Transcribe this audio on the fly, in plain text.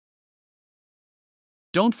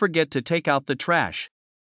Don't forget to take out the trash.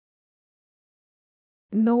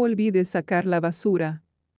 No olvides sacar la basura.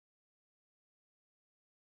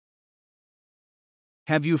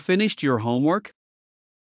 Have you finished your homework?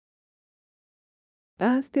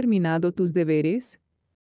 ¿Has terminado tus deberes?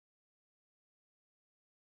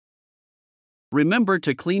 Remember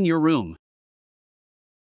to clean your room.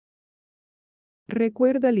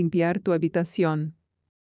 Recuerda limpiar tu habitación.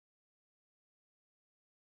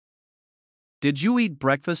 Did you eat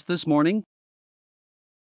breakfast this morning?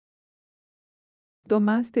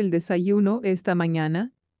 ¿Tomaste el desayuno esta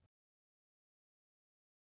mañana?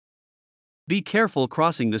 Be careful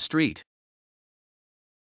crossing the street.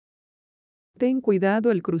 Ten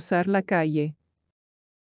cuidado al cruzar la calle.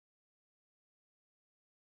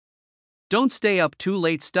 Don't stay up too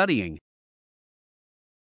late studying.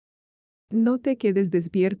 No te quedes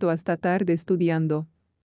despierto hasta tarde estudiando.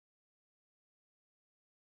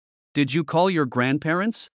 Did you call your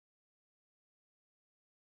grandparents?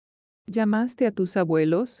 ¿Llamaste a tus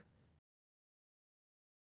abuelos?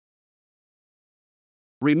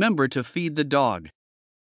 Remember to feed the dog.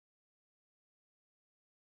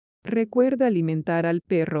 Recuerda alimentar al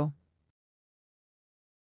perro.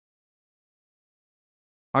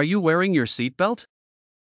 Are you wearing your seatbelt?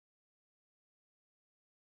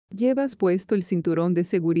 ¿Llevas puesto el cinturón de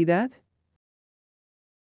seguridad?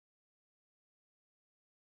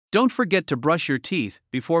 Don't forget to brush your teeth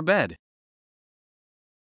before bed.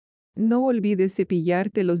 No olvides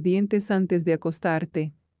cepillarte los dientes antes de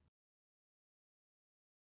acostarte.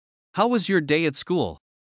 How was your day at school?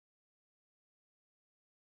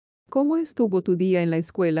 ¿Cómo estuvo tu día en la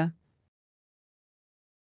escuela?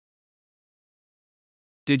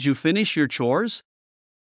 Did you finish your chores?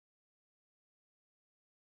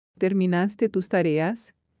 ¿Terminaste tus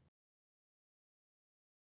tareas?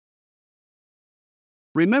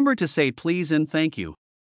 Remember to say please and thank you.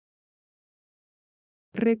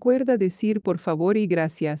 Recuerda decir por favor y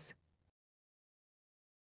gracias.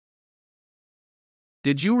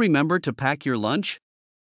 Did you remember to pack your lunch?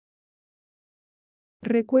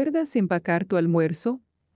 ¿Recuerdas empacar tu almuerzo?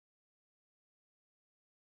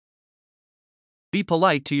 Be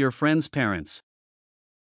polite to your friends' parents.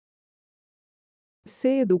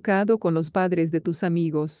 Sé educado con los padres de tus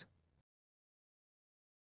amigos.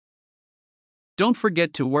 Don't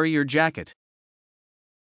forget to wear your jacket.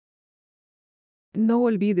 No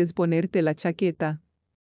olvides ponerte la chaqueta.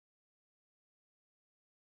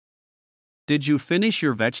 Did you finish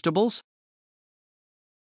your vegetables?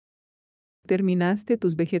 ¿Terminaste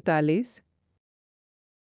tus vegetales?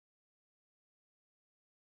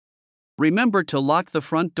 Remember to lock the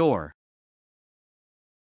front door.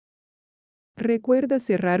 Recuerda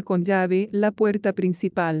cerrar con llave la puerta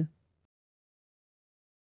principal.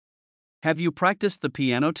 Have you practiced the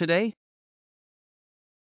piano today?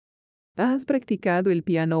 ¿Has practicado el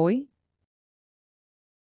piano hoy?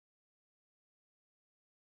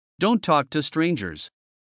 Don't talk to strangers.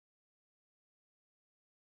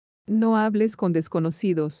 No hables con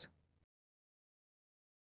desconocidos.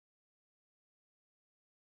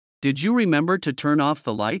 Did you remember to turn off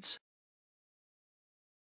the lights?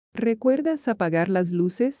 ¿Recuerdas apagar las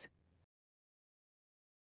luces?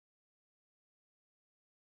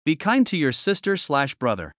 Be kind to your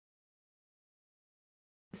sister/brother.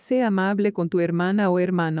 Sé amable con tu hermana o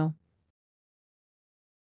hermano.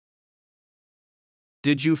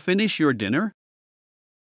 Did you finish your dinner?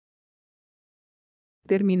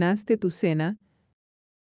 ¿Terminaste tu cena?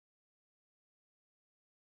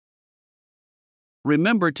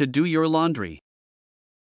 Remember to do your laundry.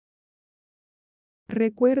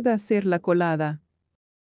 Recuerda hacer la colada.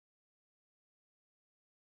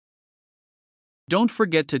 Don't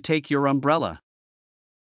forget to take your umbrella.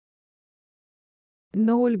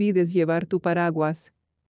 No olvides llevar tu paraguas.